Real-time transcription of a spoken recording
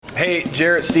Hey,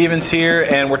 Jarrett Stevens here,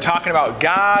 and we're talking about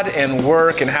God and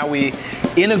work and how we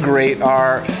integrate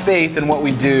our faith in what we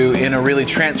do in a really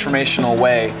transformational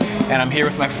way. And I'm here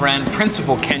with my friend,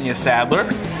 Principal Kenya Sadler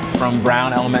from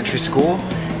Brown Elementary School.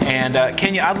 And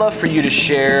Kenya, I'd love for you to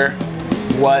share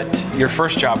what your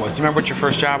first job was. Do you remember what your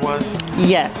first job was?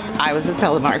 Yes, I was a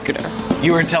telemarketer.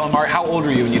 You were in telemarketing. How old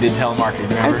were you when you did telemarketing?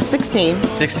 Do you remember? I was 16.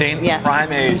 16? Yes.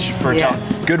 Prime age for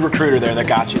good recruiter there that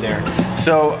got you there.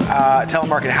 So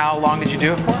telemarketing, how long did you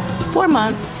do it for? 4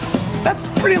 months. That's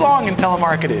pretty long in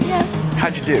telemarketing. Yes.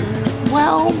 How'd you do?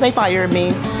 Well, they fired me.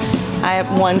 I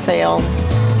had one sale.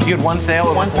 You had one sale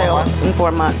over 4 months? In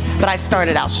 4 months, but I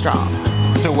started out strong.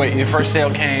 So wait, your first sale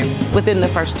came? Within the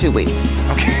first 2 weeks.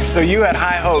 Okay, so you had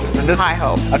high hopes that this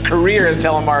is a career in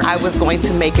telemarketing. I was going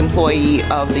to make Employee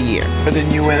of the Year. But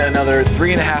then you went another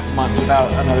 3.5 months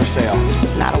without another sale.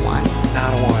 Not a one.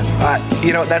 Not a one.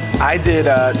 I did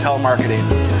telemarketing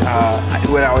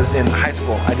when I was in high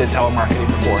school. I did telemarketing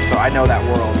before, so I know that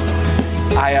world.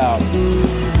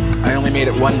 I only made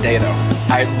it one day though.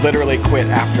 I literally quit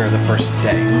after the first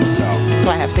day. So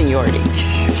I have seniority.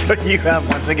 So you have,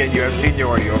 once again, you have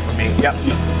seniority over me. Yep.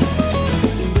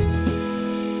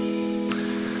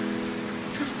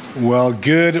 Well,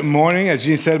 good morning. As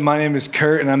Gene said, my name is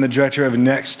Kurt, and I'm the director of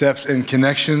Next Steps and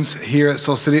Connections here at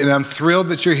Soul City. And I'm thrilled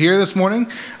that you're here this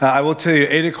morning. I will tell you,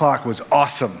 8 o'clock was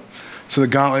awesome. So the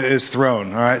gauntlet is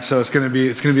thrown. All right. So it's going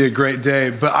to be a great day.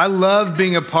 But I love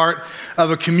being a part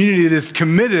of a community that's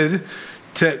committed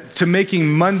to making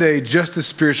Monday just as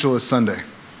spiritual as Sunday.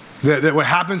 That what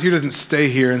happens here doesn't stay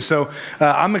here. And so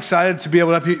I'm excited to be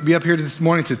able to be up here this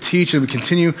morning to teach, and we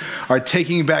continue our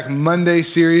Taking Back Monday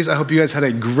series. I hope you guys had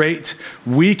a great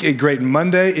week, a great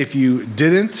Monday. If you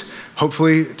didn't,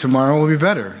 hopefully tomorrow will be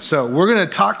better. So we're going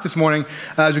to talk this morning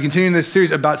as we continue this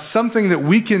series about something that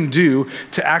we can do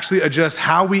to actually adjust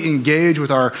how we engage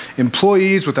with our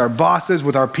employees, with our bosses,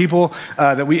 with our people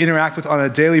that we interact with on a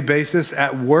daily basis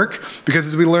at work. Because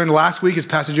as we learned last week, as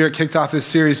Pastor Jarrett kicked off this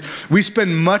series, we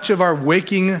spend much of our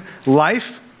waking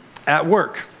life at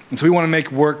work. And so we want to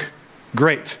make work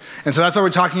great. And so that's why we're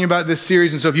talking about this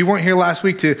series. And so if you weren't here last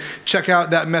week to check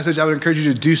out that message, I would encourage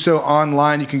you to do so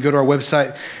online. You can go to our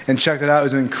website and check that out. It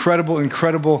was an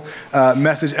incredible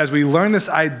message as we learn this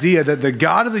idea that the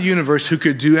God of the universe, who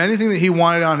could do anything that he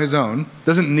wanted on his own,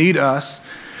 doesn't need us,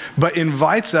 but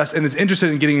invites us and is interested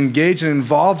in getting engaged and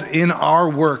involved in our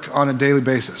work on a daily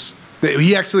basis. That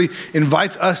he actually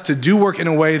invites us to do work in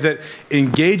a way that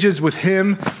engages with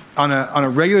him on a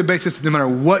regular basis. No matter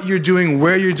what you're doing,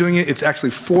 where you're doing it, it's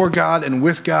actually for God and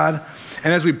with God.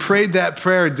 And as we prayed that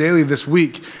prayer daily this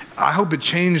week, I hope it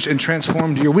changed and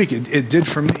transformed your week. It did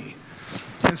for me.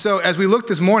 And so as we look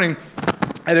this morning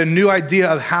at a new idea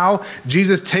of how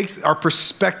Jesus takes our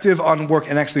perspective on work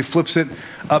and actually flips it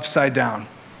upside down.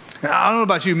 I don't know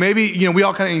about you, maybe we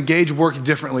all kind of engage work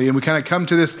differently, and we kind of come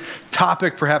to this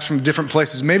topic perhaps from different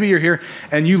places. Maybe you're here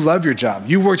and you love your job.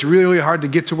 You've worked really hard to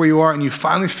get to where you are, and you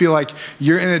finally feel like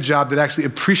you're in a job that actually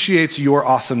appreciates your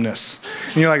awesomeness.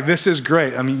 And you're like, this is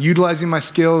great. I mean, utilizing my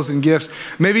skills and gifts.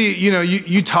 Maybe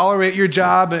you tolerate your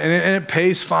job and it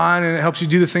pays fine and it helps you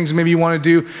do the things maybe you want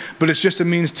to do, but it's just a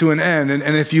means to an end.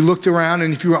 And if you looked around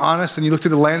and if you were honest and you looked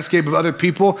at the landscape of other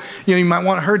people, you might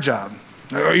want her job.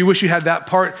 Or you wish you had that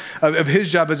part of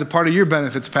his job as a part of your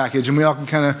benefits package, and we all can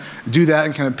kind of do that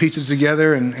and kind of piece it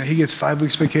together, and he gets 5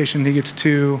 weeks vacation, he gets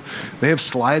 2. They have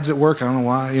slides at work, I don't know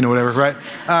why, whatever,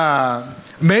 right?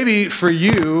 Maybe for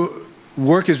you,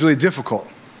 work is really difficult.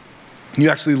 You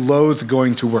actually loathe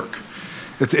going to work.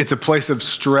 It's a place of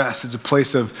stress, it's a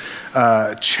place of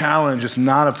challenge, it's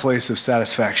not a place of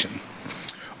satisfaction.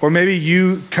 Or maybe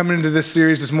you come into this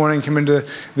series this morning, come into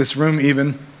this room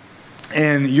even,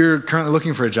 and you're currently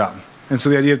looking for a job. And so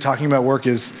the idea of talking about work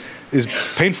is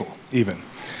painful even.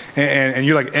 And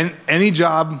you're like, any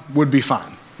job would be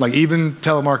fine. Like even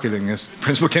telemarketing, as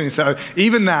Principal Kenny said,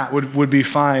 even that would be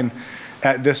fine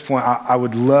at this point. I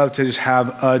would love to just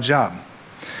have a job.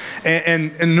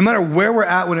 And no matter where we're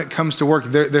at when it comes to work,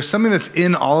 there's something that's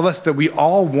in all of us that we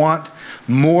all want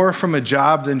more from a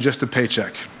job than just a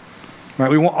paycheck. Right?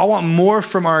 We all want more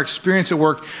from our experience at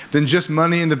work than just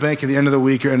money in the bank at the end of the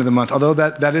week or end of the month. Although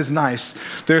that is nice,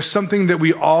 there's something that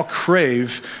we all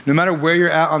crave, no matter where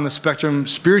you're at on the spectrum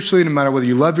spiritually, no matter whether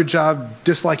you love your job,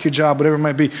 dislike your job, whatever it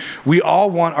might be. We all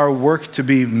want our work to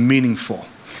be meaningful.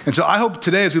 And so I hope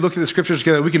today, as we look at the scriptures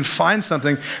together, we can find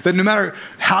something that no matter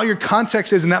how your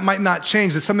context is, and that might not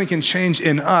change, that something can change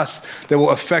in us that will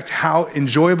affect how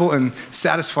enjoyable and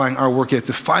satisfying our work is,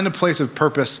 to find a place of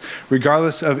purpose,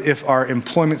 regardless of if our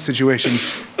employment situation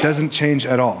doesn't change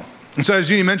at all. And so as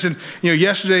Jeannie mentioned,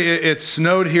 yesterday it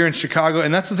snowed here in Chicago,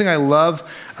 and that's the thing I love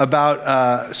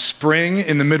about spring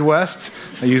in the Midwest.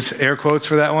 I use air quotes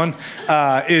for that one,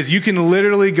 is you can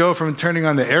literally go from turning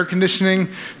on the air conditioning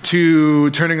to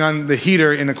turning on the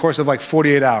heater in the course of like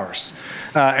 48 hours.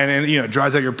 And then, it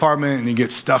dries out your apartment and you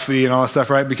get stuffy and all that stuff,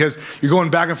 right? Because you're going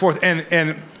back and forth.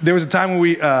 And there was a time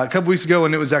when a couple weeks ago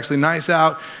when it was actually nice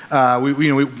out. My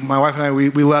wife and I, we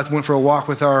left, went for a walk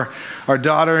with our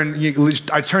daughter, and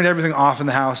I turned everything off in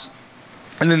the house.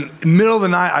 And then middle of the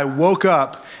night, I woke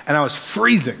up and I was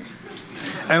freezing.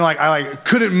 And I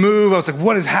couldn't move. I was like,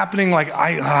 what is happening?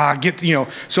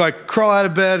 So I crawl out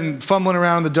of bed and fumbling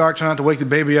around in the dark, trying not to wake the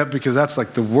baby up because that's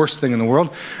like the worst thing in the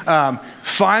world.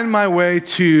 Find my way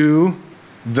to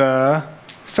the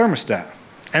thermostat,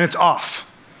 and it's off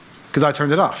because I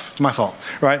turned it off. It's my fault,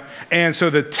 right? And so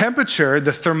the temperature,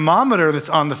 the thermometer that's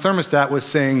on the thermostat was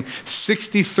saying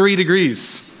 63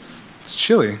 degrees. It's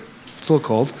chilly. It's a little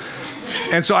cold.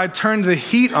 And so I turned the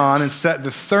heat on and set the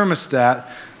thermostat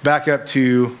back up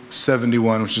to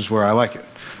 71, which is where I like it,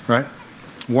 right?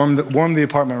 Warm the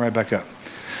apartment right back up.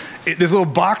 This little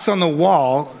box on the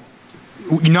wall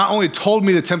not only told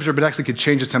me the temperature, but actually could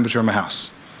change the temperature of my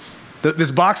house.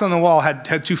 This box on the wall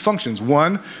had two functions.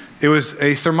 One, it was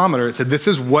a thermometer. It said, this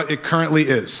is what it currently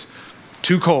is.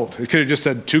 Too cold. It could have just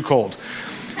said too cold.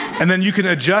 And then you can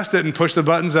adjust it and push the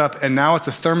buttons up, and now it's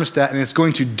a thermostat, and it's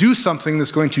going to do something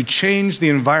that's going to change the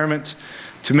environment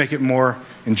to make it more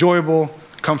enjoyable,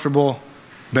 comfortable,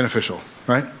 beneficial,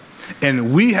 right?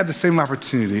 And we have the same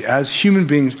opportunity as human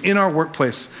beings in our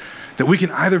workplace that we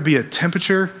can either be a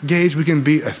temperature gauge, we can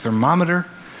be a thermometer,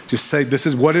 just say this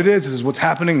is what it is, this is what's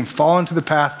happening, and fall into the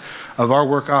path of our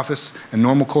work office and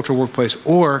normal cultural workplace,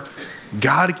 or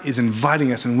God is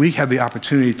inviting us and we have the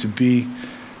opportunity to be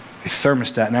a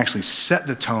thermostat and actually set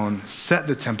the tone, set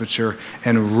the temperature,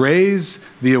 and raise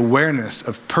the awareness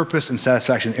of purpose and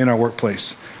satisfaction in our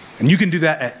workplace. And you can do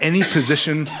that at any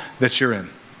position that you're in.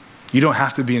 You don't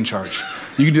have to be in charge.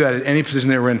 You can do that at any position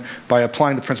that we're in by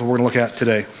applying the principle we're going to look at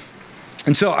today.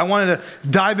 And so I wanted to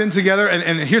dive in together,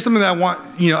 and here's something that I want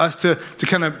us to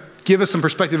kind of give us some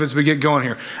perspective as we get going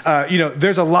here.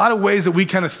 There's a lot of ways that we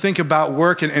kind of think about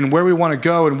work and where we want to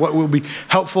go and what will be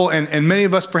helpful. And many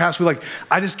of us perhaps we're like,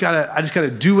 I just gotta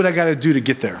do what I gotta do to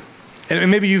get there. And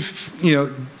maybe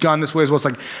you've gone this way as well. It's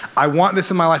like, I want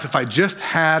this in my life if I just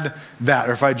had that,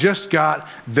 or if I just got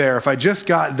there, if I just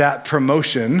got that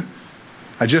promotion,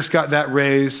 I just got that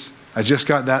raise, I just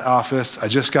got that office, I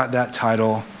just got that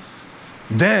title,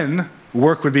 then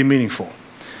work would be meaningful.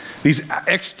 These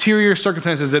exterior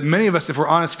circumstances that many of us, if we're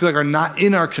honest, feel like are not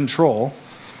in our control,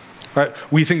 right?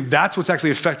 We think that's what's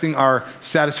actually affecting our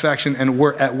satisfaction and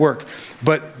at work.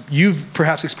 But you've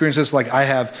perhaps experienced this like I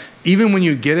have. Even when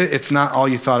you get it, it's not all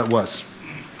you thought it was,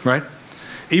 right?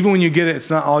 Even when you get it, it's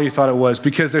not all you thought it was,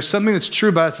 because there's something that's true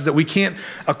about us is that we can't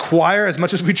acquire, as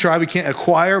much as we try, we can't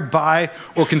acquire, buy,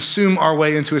 or consume our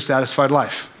way into a satisfied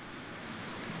life.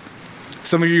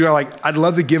 Some of you are like, I'd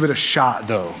love to give it a shot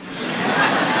though.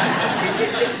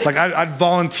 Like I'd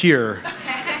volunteer.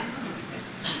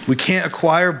 We can't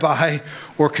acquire, buy,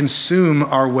 or consume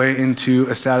our way into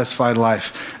a satisfied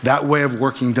life. That way of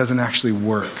working doesn't actually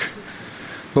work.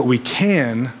 But we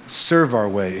can serve our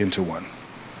way into one.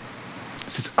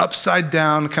 It's this upside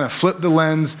down, kind of flip the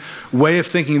lens way of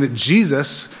thinking that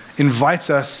Jesus invites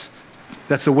us.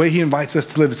 That's the way he invites us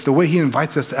to live. It's the way he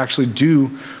invites us to actually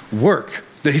do work.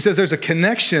 That he says there's a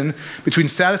connection between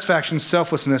satisfaction,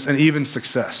 selflessness, and even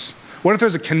success. What if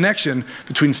there's a connection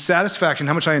between satisfaction,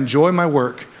 how much I enjoy my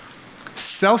work,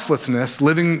 selflessness,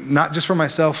 living not just for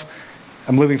myself,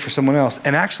 I'm living for someone else,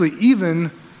 and actually even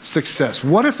success?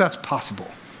 What if that's possible?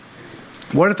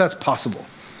 What if that's possible?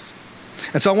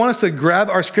 And so I want us to grab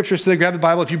our scriptures today, grab the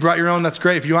Bible. If you brought your own, that's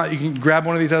great. If you want, you can grab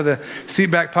one of these out of the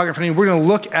seat back pocket in front of you. We're going to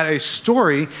look at a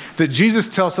story that Jesus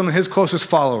tells some of his closest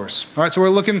followers. All right, so we're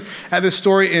looking at this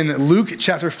story in Luke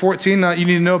chapter 14. Now, you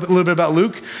need to know a little bit about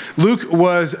Luke. Luke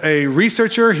was a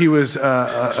researcher. He was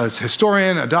a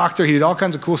historian, a doctor. He did all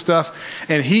kinds of cool stuff.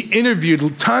 And he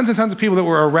interviewed tons and tons of people that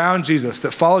were around Jesus,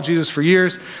 that followed Jesus for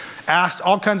years, asked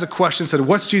all kinds of questions, said,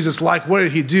 what's Jesus like? What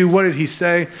did he do? What did he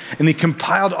say? And he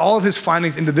compiled all of his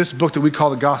findings into this book that we call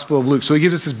the Gospel of Luke. So he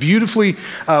gives us this beautifully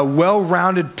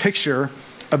well-rounded picture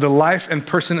of the life and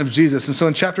person of Jesus. And so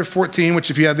in chapter 14,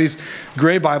 which if you have these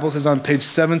gray Bibles is on page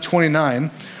 729,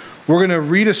 we're going to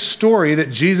read a story that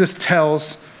Jesus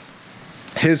tells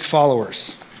his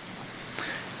followers.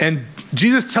 And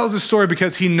Jesus tells this story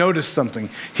because he noticed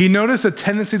something. He noticed the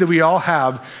tendency that we all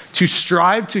have to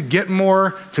strive to get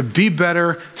more, to be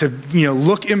better, to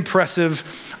look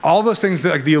impressive, all those things, that,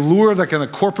 like the allure of like on a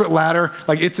corporate ladder,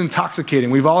 like it's intoxicating.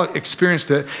 We've all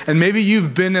experienced it. And maybe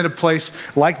you've been at a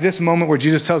place like this moment where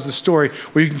Jesus tells the story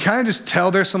where you can kind of just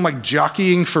tell there's some like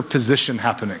jockeying for position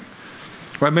happening,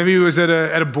 right? Maybe it was at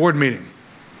a board meeting.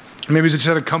 Maybe it was just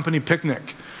at a company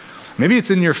picnic. Maybe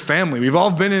it's in your family. We've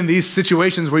all been in these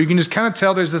situations where you can just kind of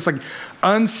tell there's this like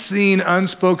unseen,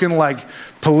 unspoken, like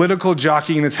political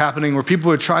jockeying that's happening where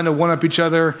people are trying to one-up each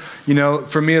other. You know,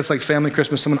 for me, it's like family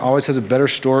Christmas. Someone always has a better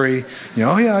story. You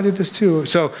know, oh yeah, I did this too.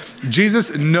 So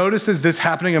Jesus notices this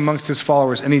happening amongst his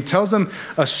followers, and he tells them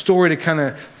a story to kind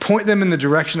of point them in the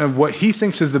direction of what he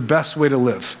thinks is the best way to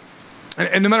live.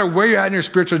 And no matter where you're at in your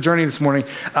spiritual journey this morning,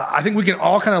 I think we can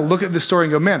all kind of look at this story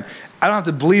and go, man, I don't have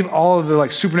to believe all of the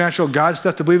like supernatural God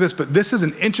stuff to believe this, but this is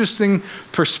an interesting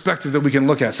perspective that we can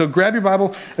look at. So grab your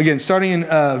Bible, again, starting in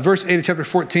verse 8 of chapter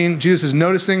 14, Jesus is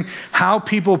noticing how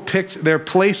people picked their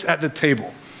place at the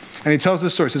table. And he tells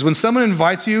this story. He says, when someone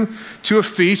invites you to a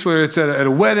feast, whether it's at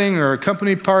a wedding or a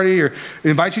company party, or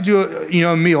invites you to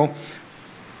a meal,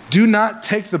 do not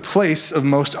take the place of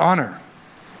most honor.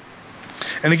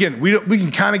 And again, we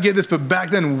can kind of get this, but back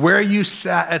then, where you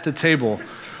sat at the table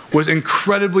was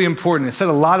incredibly important. It said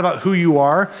a lot about who you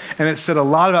are, and it said a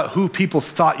lot about who people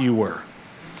thought you were.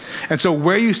 And so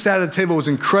where you sat at the table was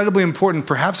incredibly important,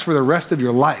 perhaps for the rest of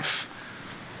your life.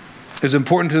 It was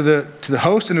important to the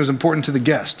host, and it was important to the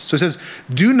guest. So it says,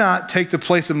 do not take the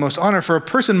place of most honor, for a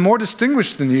person more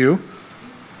distinguished than you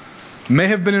may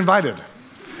have been invited.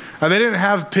 Now, they didn't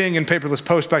have ping and paperless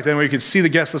post back then where you could see the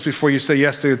guest list before you say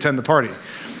yes to attend the party,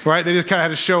 right? They just kind of had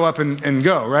to show up and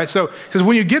go, right? So, because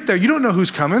when you get there, you don't know who's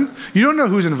coming. You don't know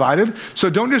who's invited. So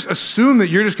don't just assume that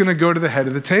you're just going to go to the head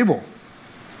of the table.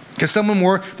 Because someone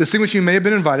more distinguished you may have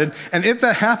been invited. And if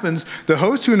that happens, the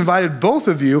host who invited both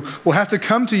of you will have to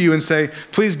come to you and say,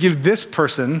 please give this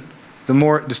person, the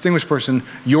more distinguished person,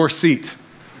 your seat.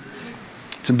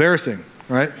 It's embarrassing,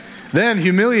 right? Then,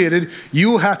 humiliated, you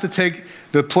will have to take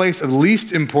the place of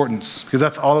least importance, because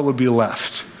that's all that would be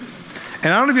left.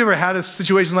 And I don't know if you ever had a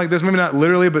situation like this, maybe not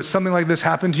literally, but something like this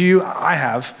happened to you. I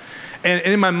have. And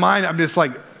in my mind, I'm just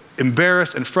like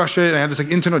embarrassed and frustrated, and I have this like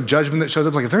internal judgment that shows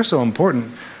up, like if they're so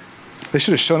important, they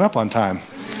should have shown up on time,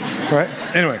 right?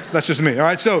 Anyway, that's just me, all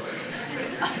right? So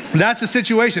that's the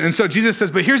situation. And so Jesus says,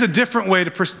 but here's a different way to,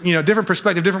 different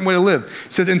perspective, different way to live.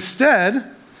 He says, instead,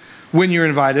 when you're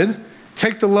invited,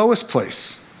 take the lowest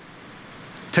place.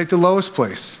 Take the lowest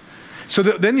place. So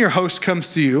then your host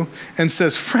comes to you and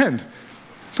says, friend,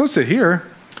 don't sit here.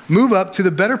 Move up to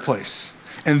the better place.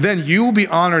 And then you will be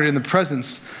honored in the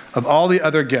presence of all the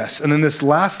other guests. And then this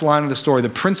last line of the story, the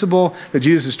principle that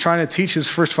Jesus is trying to teach his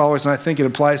first followers, and I think it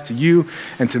applies to you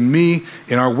and to me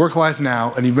in our work life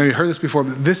now, and you've maybe heard this before,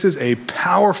 but this is a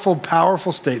powerful,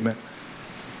 powerful statement.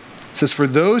 It says, for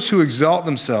those who exalt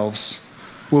themselves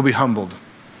will be humbled,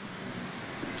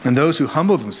 and those who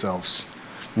humble themselves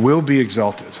will be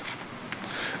exalted.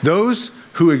 Those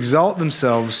who exalt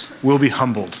themselves will be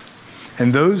humbled,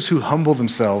 and those who humble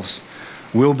themselves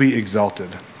will be exalted.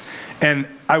 And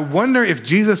I wonder if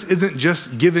Jesus isn't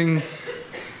just giving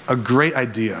a great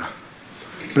idea,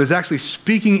 but is actually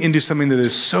speaking into something that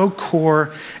is so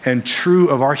core and true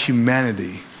of our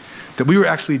humanity that we were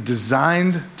actually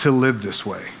designed to live this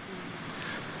way.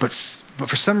 But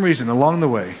for some reason, along the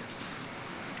way,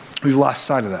 we've lost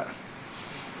sight of that.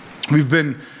 We've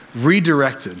been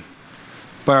redirected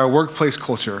by our workplace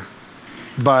culture,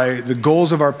 by the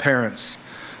goals of our parents,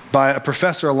 by a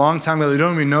professor a long time ago. They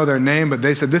don't even know their name, but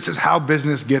they said, this is how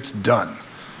business gets done.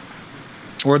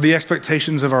 Or the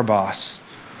expectations of our boss.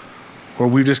 Or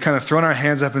we've just kind of thrown our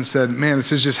hands up and said, man,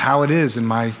 this is just how it is in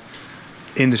my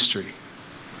industry.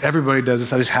 Everybody does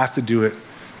this. I just have to do it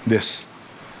this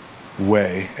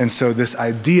way. And so this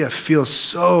idea feels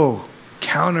so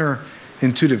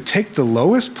counterintuitive. Take the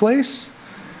lowest place?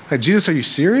 Like, Jesus, are you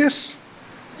serious?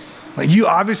 Like, you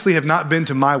obviously have not been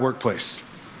to my workplace.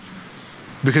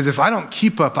 Because if I don't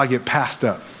keep up, I get passed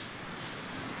up.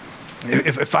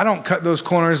 If I don't cut those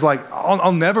corners, like,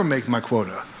 I'll never make my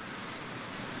quota.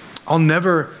 I'll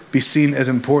never be seen as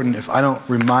important if I don't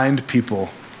remind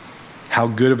people how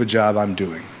good of a job I'm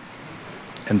doing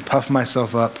and puff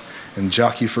myself up and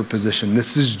jockey for position.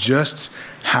 This is just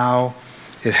how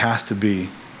it has to be.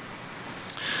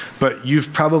 But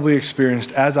you've probably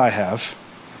experienced, as I have,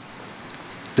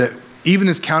 that even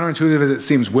as counterintuitive as it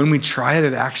seems, when we try it,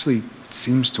 it actually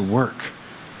seems to work.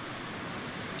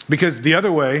 Because the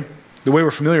other way, the way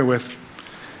we're familiar with,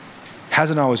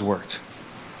 hasn't always worked.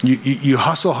 You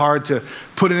hustle hard to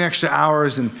put in extra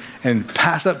hours and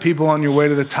pass up people on your way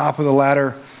to the top of the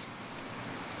ladder,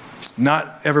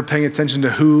 not ever paying attention to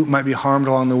who might be harmed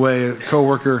along the way, a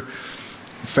coworker,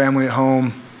 family at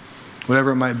home,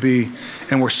 whatever it might be,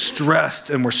 and we're stressed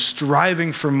and we're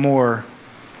striving for more.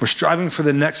 We're striving for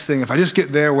the next thing. If I just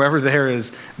get there, wherever there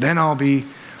is, then I'll be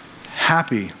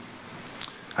happy.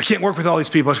 I can't work with all these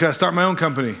people. I just got to start my own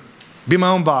company, be my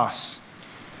own boss.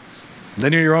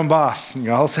 Then you're your own boss, and you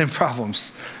got all the same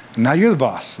problems. And now you're the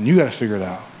boss, and you got to figure it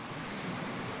out.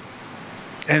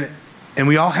 And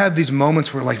we all have these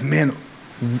moments where like, man,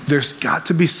 there's got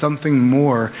to be something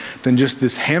more than just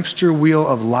this hamster wheel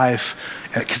of life,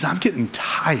 because I'm getting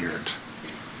tired.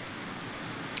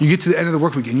 You get to the end of the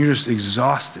work week and you're just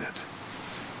exhausted.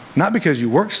 Not because you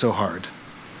worked so hard,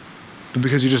 but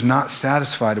because you're just not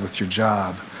satisfied with your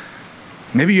job.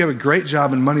 Maybe you have a great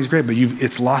job and money's great, but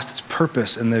it's lost its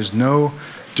purpose and there's no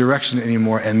direction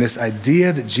anymore. And this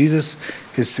idea that Jesus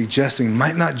is suggesting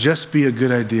might not just be a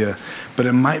good idea, but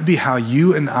it might be how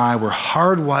you and I were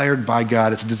hardwired by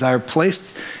God. It's a desire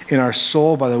placed in our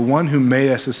soul by the one who made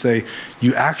us to say,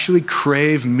 you actually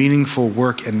crave meaningful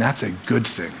work, and that's a good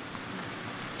thing.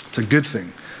 It's a good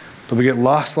thing. But we get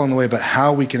lost along the way about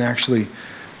how we can actually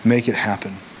make it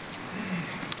happen.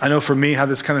 I know for me, how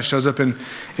this kind of shows up in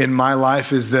my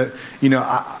life is that,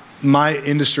 my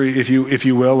industry, if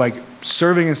you will, like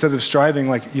serving instead of striving,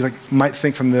 like you might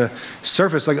think from the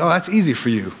surface, like, oh, that's easy for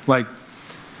you. Like,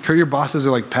 your bosses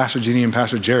are like Pastor Jeannie and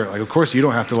Pastor Jarrett. Like, of course you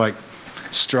don't have to like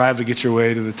strive to get your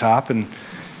way to the top. And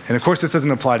of course this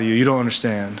doesn't apply to you. You don't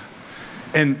understand.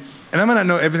 And I might not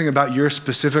know everything about your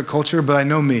specific culture, but I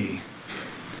know me.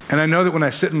 And I know that when I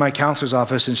sit in my counselor's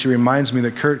office and she reminds me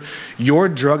that, Kurt, your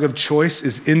drug of choice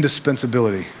is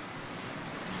indispensability.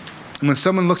 And when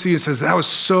someone looks at you and says, that was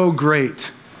so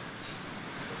great,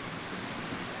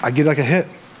 I get like a hit.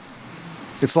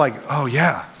 It's like, oh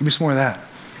yeah, give me some more of that.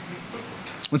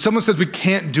 When someone says we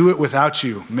can't do it without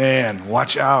you, man,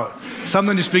 watch out.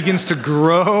 Something just begins to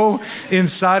grow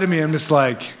inside of me. I'm just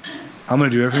like, I'm going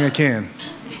to do everything I can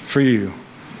for you.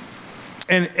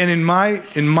 And in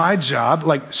my job,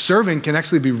 like serving can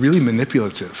actually be really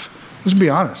manipulative. Let's be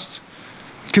honest.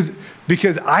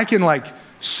 Because I can like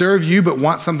serve you but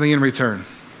want something in return.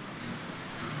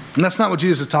 And that's not what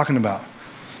Jesus is talking about.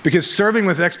 Because serving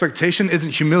with expectation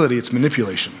isn't humility, it's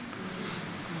manipulation.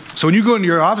 So when you go into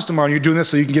your office tomorrow and you're doing this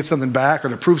so you can get something back or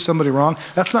to prove somebody wrong,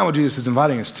 that's not what Jesus is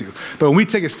inviting us to. But when we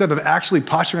take a step of actually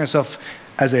posturing ourselves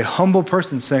as a humble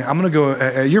person saying, I'm going to go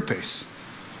at your pace.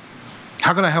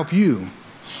 How can I help you?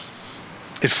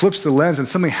 It flips the lens and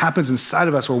something happens inside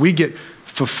of us where we get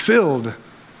fulfilled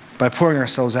by pouring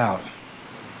ourselves out.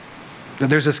 That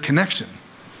there's this connection.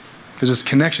 There's this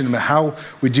connection about how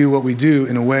we do what we do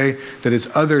in a way that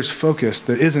is others focused,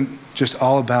 that isn't just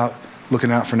all about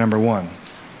looking out for number one.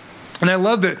 And I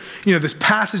love that, this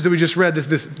passage that we just read,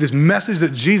 this message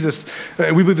that Jesus,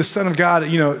 we believe the Son of God,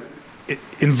 it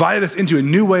invited us into a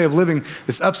new way of living,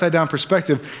 this upside down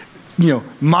perspective.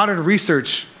 Modern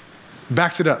research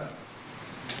backs it up.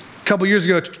 A couple years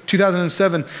ago,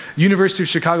 2007, University of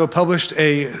Chicago published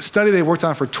a study they worked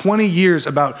on for 20 years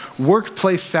about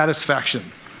workplace satisfaction.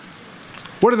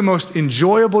 What are the most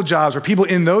enjoyable jobs where people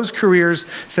in those careers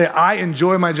say, I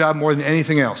enjoy my job more than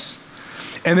anything else?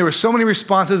 And there were so many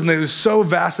responses, and it was so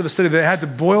vast of a study that they had to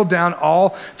boil down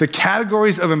all the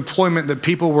categories of employment that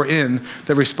people were in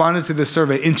that responded to this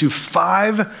survey into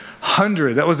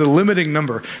 500. That was the limiting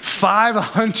number.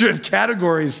 500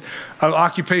 categories of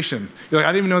occupation. You're like,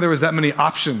 I didn't even know there was that many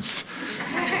options,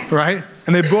 right?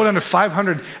 And they boiled down to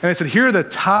 500, and they said, here are the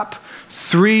top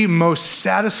 3 most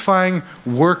satisfying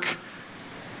work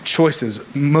choices,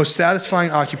 most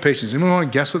satisfying occupations. Anyone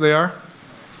want to guess what they are?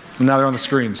 And now they're on the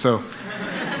screen, so.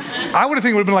 I would have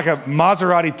think it would have been like a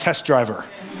Maserati test driver,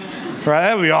 right?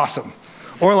 That would be awesome.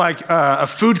 Or like a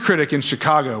food critic in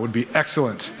Chicago would be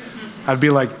excellent. I'd be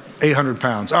like 800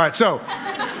 pounds. All right, so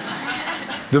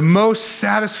the most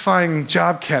satisfying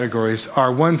job categories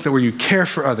are ones where you care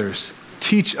for others,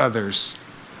 teach others,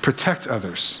 protect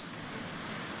others.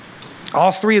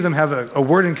 All 3 of them have a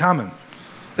word in common.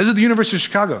 This is the University of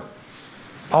Chicago.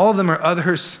 All of them are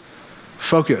others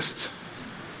focused.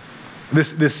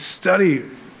 This study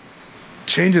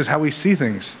changes how we see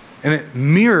things, and it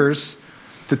mirrors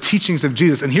the teachings of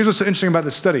Jesus. And here's what's so interesting about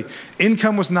this study.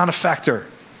 Income was not a factor.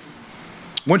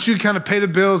 Once you kind of pay the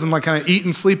bills and like kind of eat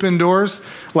and sleep indoors,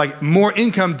 like more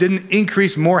income didn't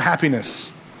increase more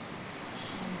happiness.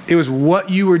 It was what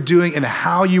you were doing and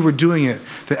how you were doing it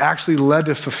that actually led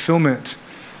to fulfillment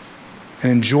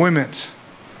and enjoyment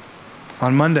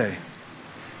on Monday.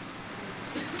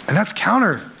 And that's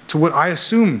counter to what I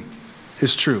assume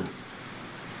is true.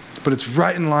 But it's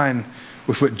right in line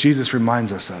with what Jesus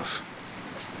reminds us of.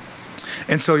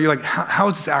 And so you're like, how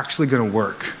is this actually going to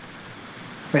work?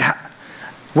 Like,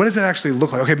 what does it actually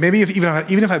look like? Okay, maybe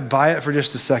even if I buy it for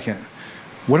just a second,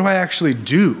 what do I actually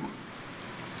do?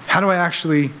 How do I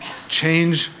actually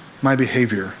change my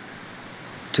behavior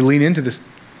to lean into this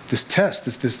test,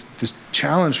 this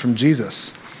challenge from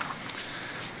Jesus?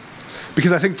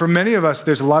 Because I think for many of us,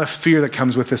 there's a lot of fear that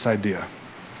comes with this idea.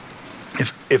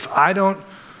 If I don't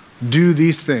do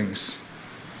these things,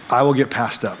 I will get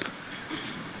passed up.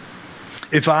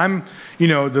 If I'm,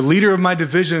 the leader of my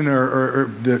division or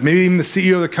maybe even the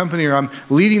CEO of the company, or I'm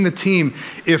leading the team,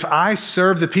 if I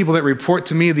serve the people that report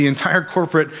to me, the entire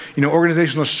corporate,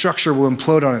 organizational structure will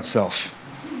implode on itself.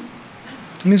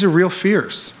 And these are real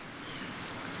fears.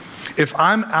 If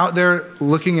I'm out there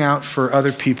looking out for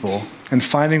other people and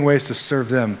finding ways to serve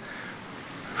them,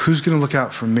 who's going to look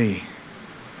out for me?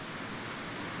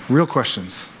 Real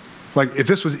questions. Like, if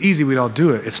this was easy, we'd all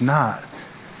do it. It's not.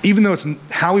 Even though it's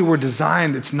how we were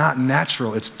designed, it's not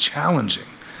natural. It's challenging.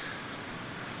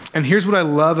 And here's what I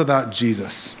love about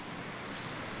Jesus,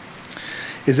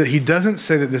 is that he doesn't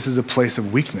say that this is a place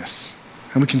of weakness.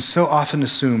 And we can so often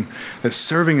assume that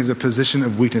serving is a position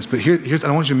of weakness. But here's I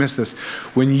don't want you to miss this.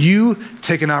 When you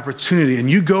take an opportunity and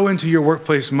you go into your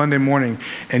workplace Monday morning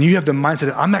and you have the mindset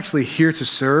that I'm actually here to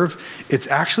serve, it's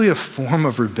actually a form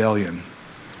of rebellion.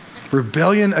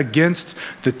 Rebellion against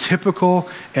the typical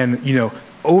and,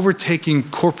 overtaking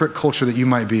corporate culture that you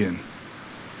might be in.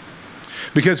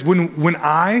 Because when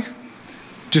I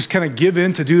just kind of give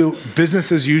in to do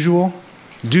business as usual,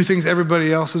 do things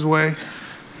everybody else's way,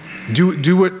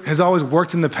 do what has always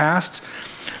worked in the past,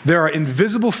 there are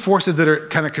invisible forces that are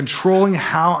kind of controlling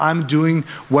how I'm doing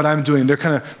what I'm doing. They're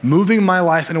kind of moving my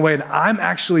life in a way, and I'm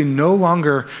actually no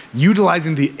longer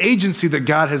utilizing the agency that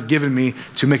God has given me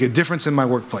to make a difference in my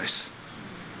workplace.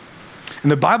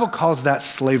 And the Bible calls that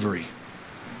slavery.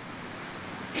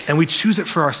 And we choose it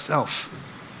for ourselves.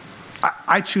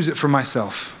 I choose it for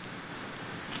myself.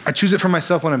 I choose it for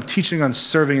myself when I'm teaching on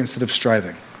serving instead of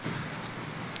striving.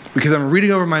 Because I'm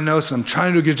reading over my notes and I'm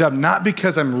trying to do a good job, not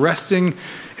because I'm resting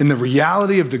in the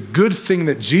reality of the good thing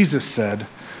that Jesus said,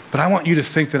 but I want you to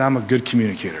think that I'm a good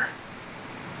communicator.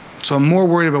 So I'm more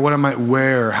worried about what I might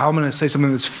wear, or how I'm going to say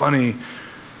something that's funny,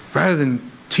 rather than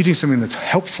teaching something that's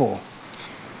helpful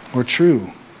or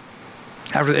true.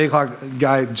 After the 8 o'clock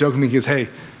guy joked with me, he goes, "Hey,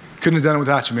 couldn't have done it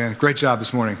without you, man. Great job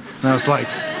this morning." And I was like,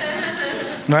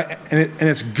 right? And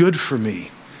it's good for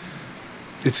me.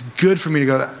 It's good for me to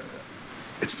go,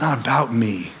 it's not about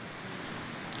me.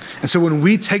 And so when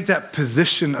we take that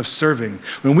position of serving,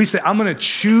 when we say, I'm going to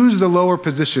choose the lower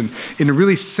position in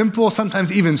really simple,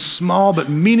 sometimes even small, but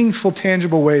meaningful,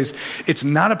 tangible ways, it's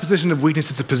not a position of weakness,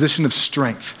 it's a position of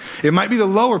strength. It might be the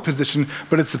lower position,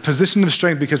 but it's a position of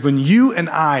strength, because when you and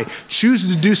I choose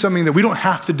to do something that we don't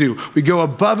have to do, we go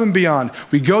above and beyond,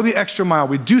 we go the extra mile,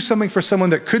 we do something for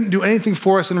someone that couldn't do anything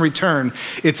for us in return,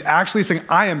 it's actually saying,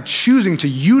 I am choosing to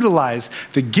utilize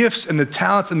the gifts and the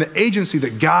talents and the agency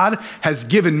that God has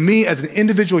given me as an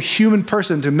individual human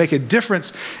person to make a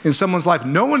difference in someone's life.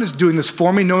 No one is doing this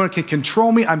for me. No one can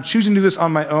control me. I'm choosing to do this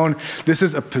on my own. This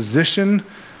is a position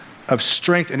of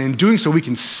strength. And in doing so, we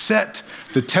can set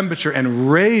the temperature and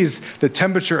raise the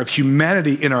temperature of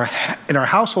humanity in our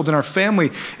household, in our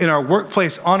family, in our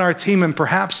workplace, on our team, and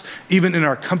perhaps even in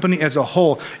our company as a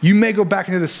whole. You may go back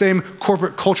into the same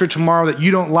corporate culture tomorrow that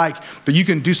you don't like, but you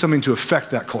can do something to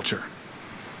affect that culture.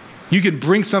 You can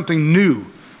bring something new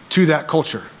to that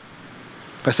culture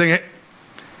by saying, hey,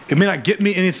 it may not get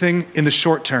me anything in the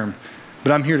short term,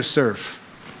 but I'm here to serve.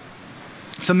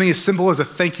 Something as simple as a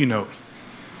thank you note.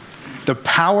 The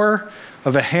power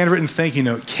of a handwritten thank you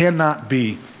note cannot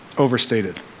be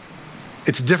overstated.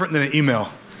 It's different than an email.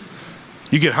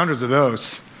 You get hundreds of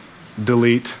those.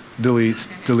 Delete, delete,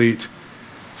 delete.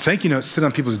 Thank you notes sit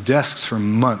on people's desks for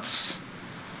months.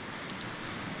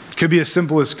 Could be as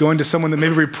simple as going to someone that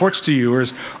maybe reports to you or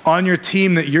is on your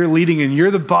team that you're leading and you're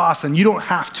the boss and you don't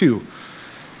have to.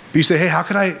 But you say, hey, how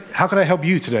could I help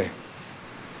you today?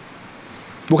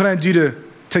 What can I do to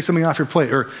take something off your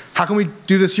plate? Or how can we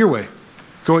do this your way?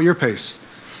 Go at your pace.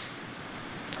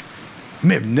 You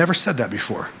may have never said that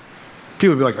before.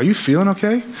 People would be like, are you feeling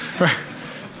okay? Right?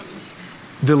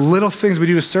 The little things we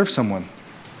do to serve someone.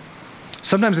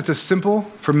 Sometimes it's as simple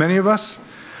for many of us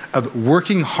of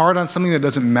working hard on something that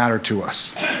doesn't matter to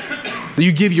us. That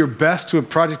you give your best to a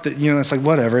project that, it's like,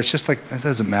 whatever, it's just like, that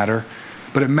doesn't matter.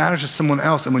 But it matters to someone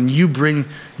else. And when you bring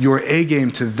your A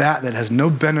game to that has no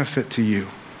benefit to you.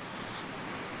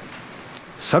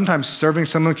 Sometimes serving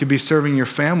someone could be serving your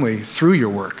family through your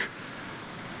work.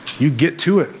 You get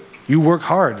to it. You work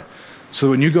hard. So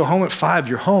when you go home at 5,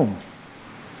 you're home.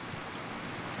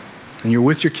 And you're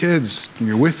with your kids, and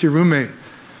you're with your roommate.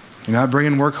 You're not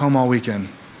bringing work home all weekend.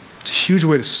 It's a huge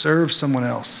way to serve someone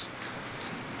else.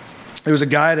 There was a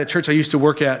guy at a church I used to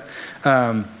work at,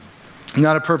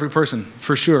 not a perfect person,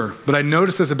 for sure. But I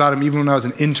noticed this about him even when I was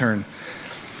an intern.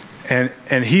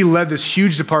 And he led this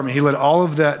huge department. He led all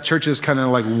of that church's kind of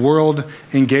like world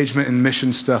engagement and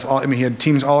mission stuff. He had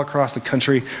teams all across the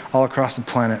country, all across the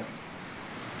planet.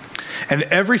 And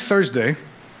every Thursday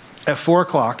at 4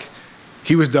 o'clock,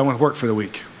 he was done with work for the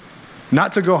week.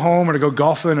 Not to go home or to go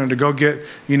golfing or to go get,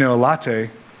 a latte.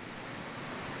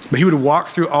 But he would walk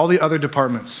through all the other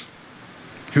departments.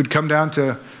 He would come down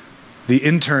to the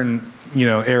intern,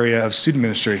 area of student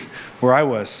ministry where I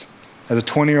was as a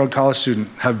 20-year-old college student,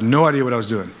 have no idea what I was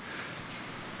doing.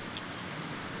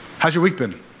 How's your week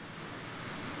been?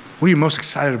 What are you most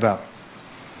excited about?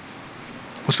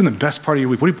 What's been the best part of your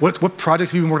week? What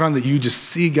projects have you been working on that you just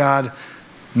see God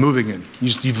moving in?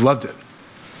 You've loved it.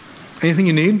 Anything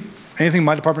you need? Anything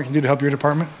my department can do to help your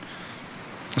department?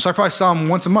 So I probably saw him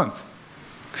once a month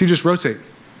because he just rotate.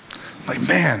 I'm like,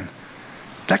 man,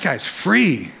 that guy's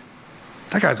free.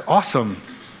 That guy's awesome.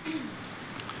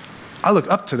 I look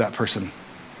up to that person.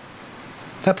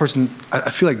 That person, I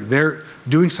feel like they're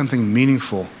doing something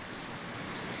meaningful.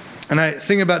 And I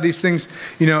think about these things,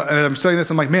 and I'm studying this,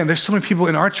 I'm like, man, there's so many people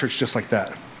in our church just like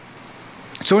that.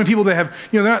 So many people that have,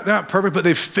 they're not perfect, but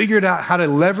they've figured out how to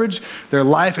leverage their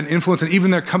life and influence and even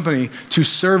their company to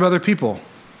serve other people.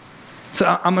 So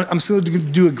I'm still going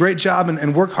to do a great job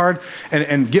and work hard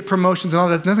and get promotions and all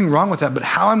that. Nothing wrong with that, but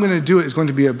how I'm going to do it is going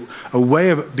to be a way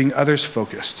of being others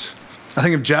focused. I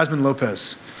think of Jasmine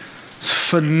Lopez,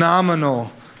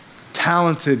 phenomenal,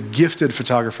 talented, gifted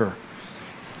photographer.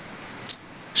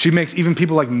 She makes even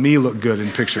people like me look good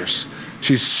in pictures.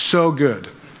 She's so good.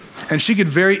 And she could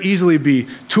very easily be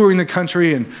touring the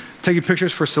country and taking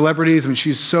pictures for celebrities.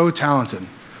 She's so talented.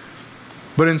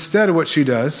 But instead of what she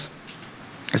does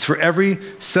is for every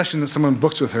session that someone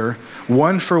books with her,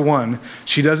 one for one,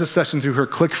 she does a session through her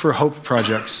Click for Hope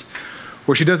projects,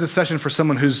 where she does a session for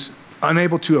someone who's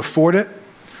unable to afford it,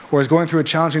 or is going through a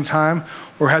challenging time,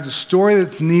 or has a story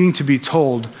that's needing to be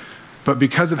told, but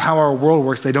because of how our world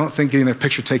works, they don't think getting their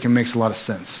picture taken makes a lot of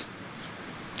sense.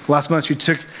 Last month, she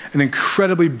took an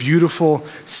incredibly beautiful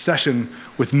session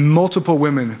with multiple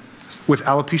women with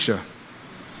alopecia.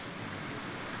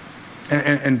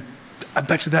 And I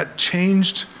bet you that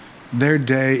changed their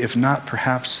day, if not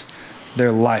perhaps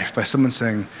their life, by someone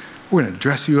saying, we're gonna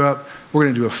dress you up, we're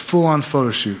gonna do a full-on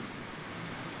photo shoot.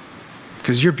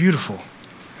 Because you're beautiful,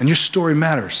 and your story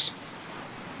matters.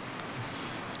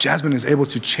 Jasmine is able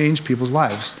to change people's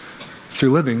lives through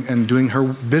living and doing her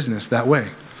business that way.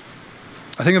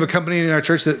 I think of a company in our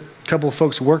church that a couple of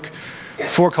folks work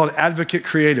for called Advocate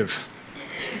Creative.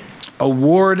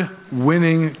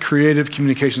 Award-winning creative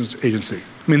communications agency.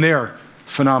 They are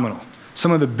phenomenal.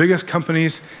 Some of the biggest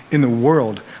companies in the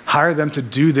world hire them to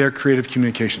do their creative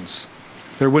communications.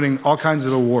 They're winning all kinds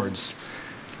of awards.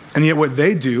 And yet what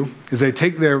they do is they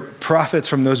take their profits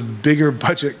from those bigger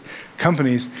budget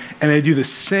companies and they do the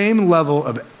same level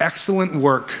of excellent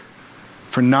work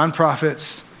for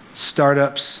nonprofits,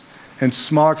 startups, and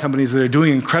smaller companies that are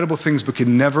doing incredible things but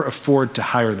can never afford to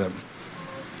hire them.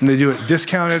 And they do it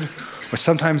discounted or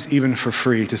sometimes even for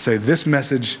free to say this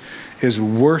message is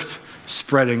worth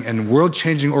spreading and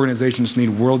world-changing organizations need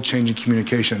world-changing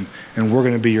communication and we're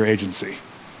going to be your agency.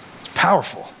 It's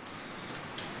powerful.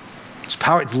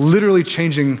 It's literally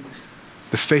changing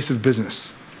the face of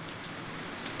business.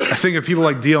 I think of people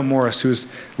like D.L. Morris,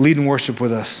 who's leading worship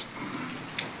with us.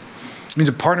 He's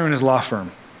a partner in his law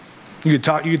firm. You could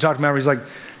talk to him about it. He's like,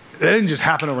 that didn't just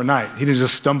happen overnight. He didn't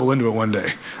just stumble into it one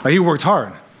day. He worked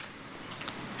hard.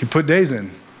 He put days in,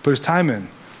 put his time in,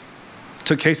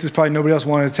 took cases probably nobody else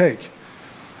wanted to take.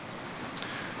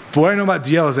 But what I know about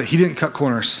DL is that he didn't cut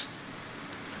corners.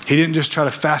 He didn't just try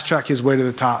to fast track his way to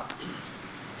the top.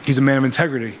 He's a man of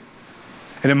integrity.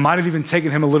 And it might have even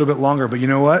taken him a little bit longer, but you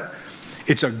know what?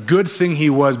 It's a good thing he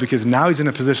was because now he's in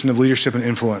a position of leadership and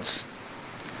influence.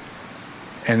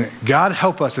 And God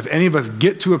help us if any of us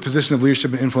get to a position of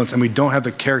leadership and influence and we don't have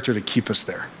the character to keep us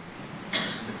there.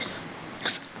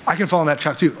 I can fall in that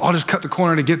trap too. I'll just cut the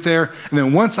corner to get there. And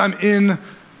then once I'm in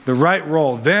the right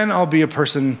role, then I'll be a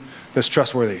person that's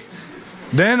trustworthy.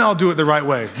 Then I'll do it the right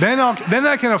way. Then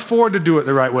I can afford to do it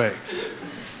the right way.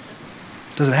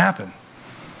 It doesn't happen.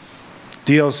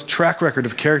 DL's track record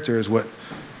of character is what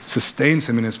sustains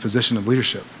him in his position of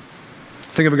leadership.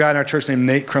 Think of a guy in our church named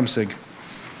Nate Krumsig.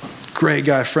 Great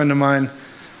guy, friend of mine,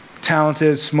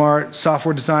 talented, smart,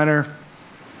 software designer,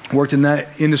 worked in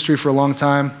that industry for a long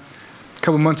time. A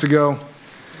couple months ago,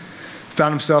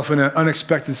 found himself in an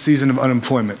unexpected season of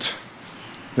unemployment.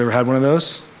 You ever had one of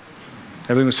those?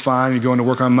 Everything was fine, you go into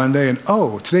work on Monday and,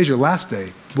 oh, today's your last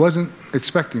day. Wasn't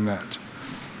expecting that.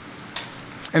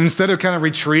 And instead of kind of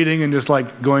retreating and just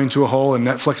like going to a hole and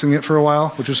Netflixing it for a while,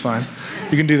 which was fine,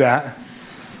 you can do that.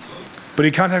 But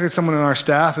he contacted someone on our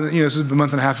staff, and this was a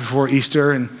month and a half before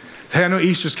Easter, and hey, I know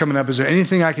Easter's coming up. Is there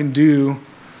anything I can do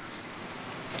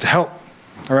to help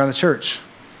around the church?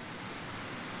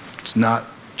 He's not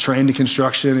trained in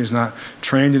construction. He's not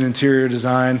trained in interior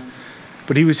design.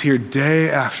 But he was here day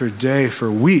after day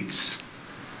for weeks,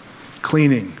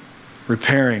 cleaning,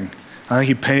 repairing. I think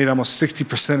he painted almost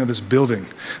 60% of this building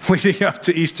leading up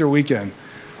to Easter weekend,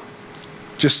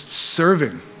 just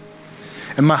serving.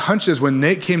 And my hunch is when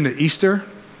Nate came to Easter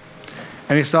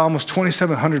and he saw almost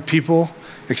 2,700 people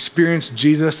experience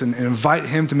Jesus and invite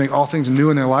him to make all things new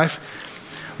in their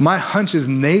life, my hunch is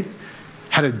Nate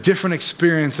had a different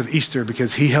experience of Easter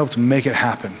because he helped make it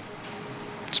happen.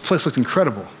 This place looked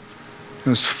incredible. It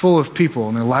was full of people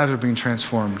and their lives were being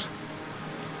transformed.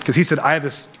 Because he said, I have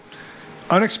this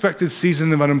unexpected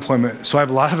season of unemployment, so I have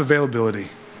a lot of availability.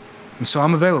 And so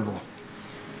I'm available.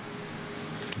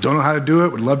 Don't know how to do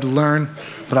it, would love to learn,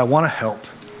 but I want to help.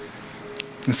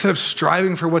 Instead of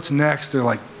striving for what's next, they're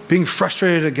like being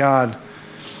frustrated at God.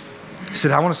 He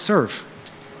said, I want to serve.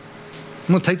 I'm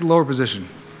going to take the lower position.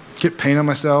 Get pain on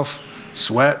myself,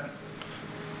 sweat.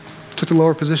 Took the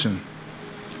lower position.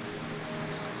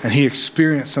 And he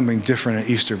experienced something different at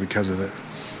Easter because of it.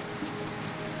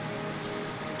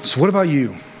 So what about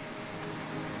you?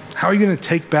 How are you going to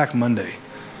take back Monday?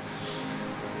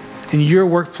 In your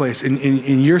workplace,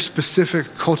 in your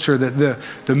specific culture, that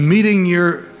the meeting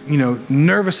you're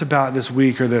nervous about this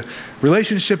week, or the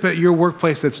relationship at your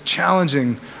workplace that's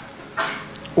challenging,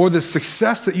 or the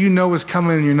success that you know is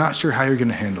coming and you're not sure how you're going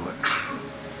to handle it.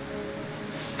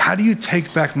 How do you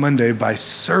take back Monday? By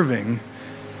serving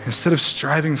instead of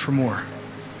striving for more.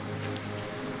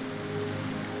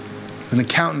 As an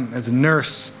accountant, as a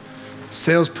nurse,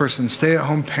 salesperson,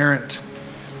 stay-at-home parent,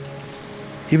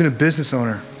 even a business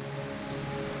owner.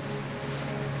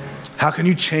 How can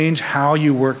you change how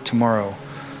you work tomorrow?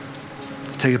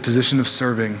 Take a position of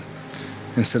serving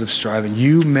instead of striving.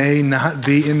 You may not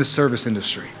be in the service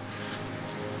industry,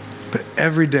 but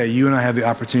every day you and I have the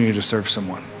opportunity to serve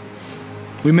someone.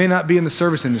 We may not be in the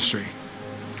service industry,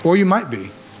 or you might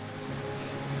be,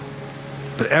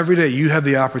 but every day you have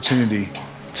the opportunity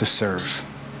to serve,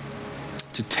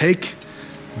 to take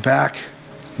back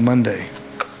Monday,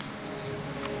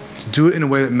 to do it in a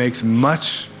way that makes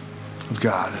much of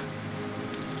God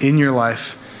in your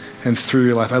life and through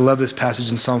your life. I love this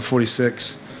passage in Psalm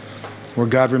 46 where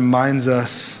God reminds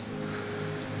us,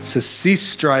 says, cease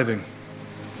striving.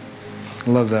 I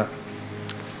love that.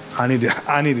 I need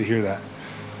to hear that.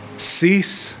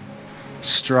 Cease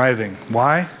striving.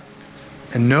 Why?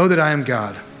 And know that I am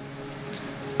God.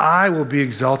 I will be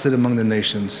exalted among the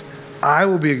nations. I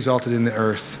will be exalted in the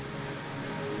earth.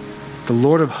 The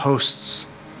Lord of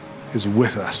hosts is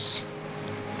with us.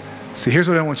 See, here's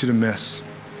what I don't want you to miss.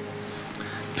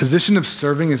 Position of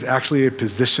serving is actually a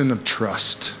position of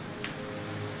trust.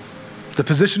 The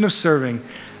position of serving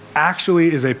actually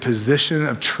is a position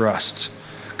of trust.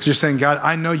 Because you're saying, God,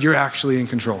 I know you're actually in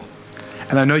control.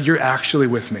 And I know you're actually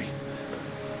with me.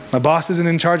 My boss isn't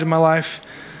in charge of my life.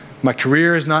 My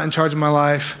career is not in charge of my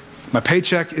life. My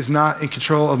paycheck is not in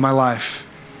control of my life.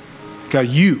 God,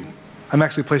 I'm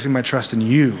actually placing my trust in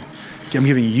you. I'm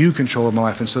giving you control of my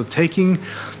life. And so taking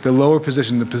the lower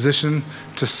position, the position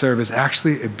to serve, is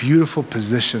actually a beautiful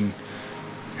position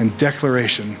and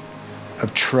declaration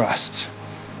of trust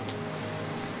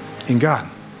in God.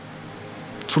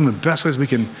 It's one of the best ways we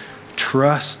can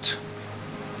trust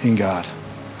in God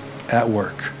at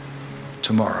work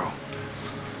tomorrow.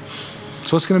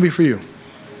 So what's going to be for you?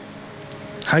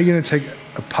 How are you going to take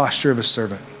a posture of a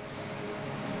servant?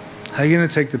 How are you going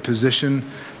to take the position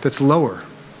that's lower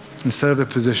instead of the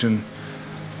position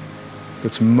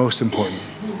that's most important?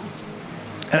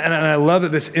 And I love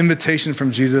that this invitation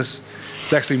from Jesus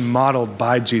is actually modeled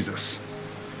by Jesus.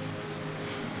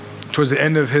 Towards the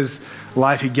end of his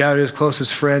life, he gathered his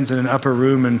closest friends in an upper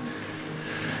room and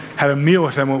had a meal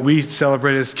with them, what we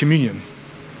celebrate as communion.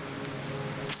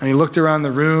 And he looked around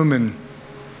the room, and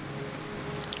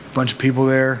a bunch of people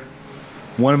there.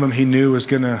 One of them he knew was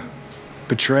going to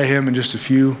betray him in just a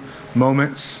few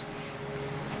moments.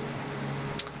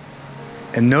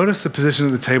 And notice the position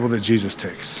of the table that Jesus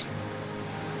takes.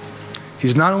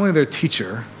 He's not only their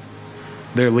teacher,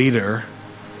 their leader,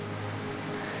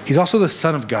 he's also the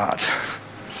Son of God.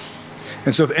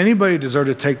 And so if anybody deserved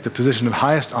to take the position of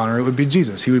highest honor, it would be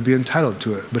Jesus. He would be entitled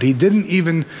to it. But he didn't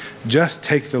even just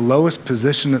take the lowest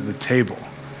position at the table.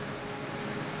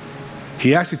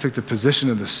 He actually took the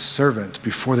position of the servant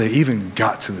before they even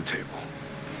got to the table.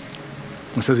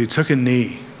 It says he took a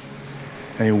knee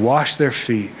and he washed their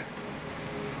feet.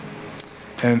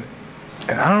 And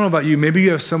I don't know about you, maybe you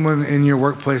have someone in your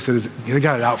workplace they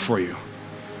got it out for you.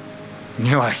 And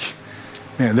you're like,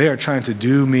 man, they are trying to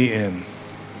do me in.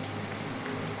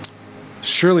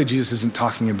 Surely Jesus isn't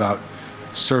talking about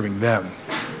serving them.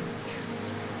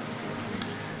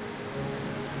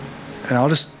 And I'll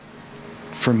just,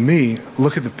 for me,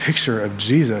 look at the picture of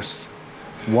Jesus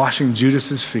washing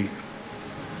Judas's feet,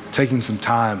 taking some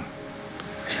time,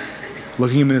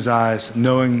 looking him in his eyes,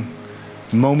 knowing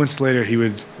moments later he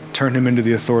would turn him into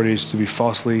the authorities to be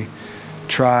falsely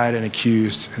tried and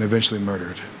accused and eventually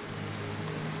murdered.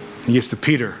 He gets to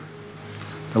Peter,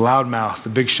 the loudmouth, the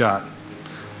big shot.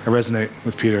 I resonate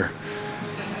with Peter.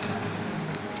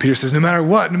 Peter says, no matter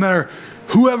what, no matter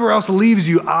whoever else leaves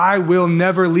you, I will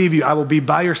never leave you. I will be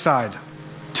by your side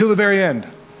till the very end.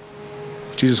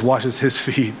 Jesus washes his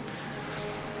feet,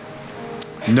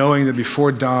 knowing that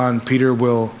before dawn, Peter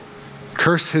will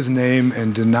curse his name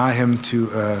and deny him to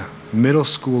a middle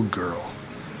school girl.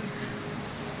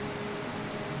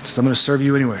 He says, I'm going to serve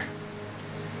you anyway.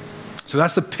 So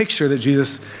that's the picture that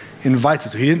Jesus invites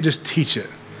us to. He didn't just teach it.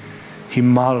 He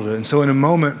modeled it. And so in a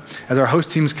moment, as our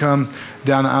host teams come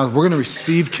down the aisle, we're going to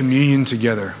receive communion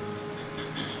together.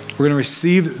 We're going to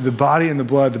receive the body and the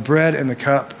blood, the bread and the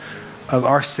cup of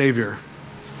our Savior.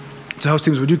 So host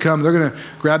teams, would you come? They're going to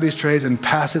grab these trays and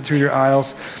pass it through your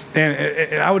aisles.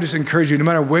 And I would just encourage you, no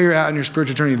matter where you're at in your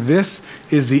spiritual journey, this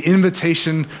is the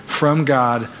invitation from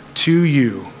God to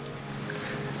you.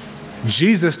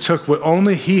 Jesus took what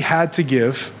only he had to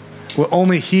give, what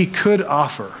only he could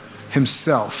offer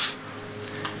himself,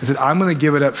 and said, I'm going to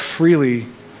give it up freely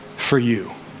for you.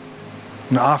 I'm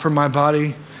going to offer my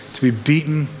body to be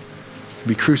beaten, to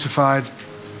be crucified.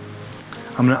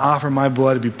 I'm going to offer my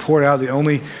blood to be poured out, the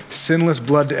only sinless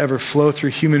blood to ever flow through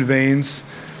human veins.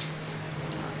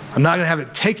 I'm not going to have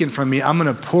it taken from me. I'm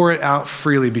going to pour it out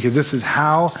freely because this is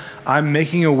how I'm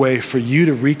making a way for you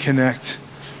to reconnect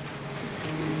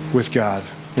with God,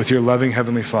 with your loving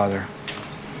Heavenly Father.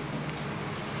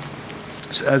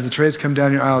 So as the trays come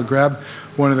down your aisle, grab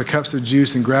one of the cups of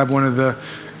juice and grab one of the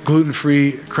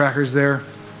gluten-free crackers there.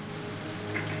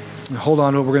 And hold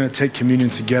on to it. We're going to take communion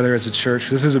together as a church.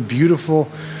 This is a beautiful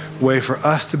way for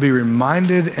us to be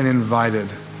reminded and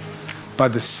invited by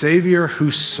the Savior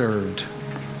who served,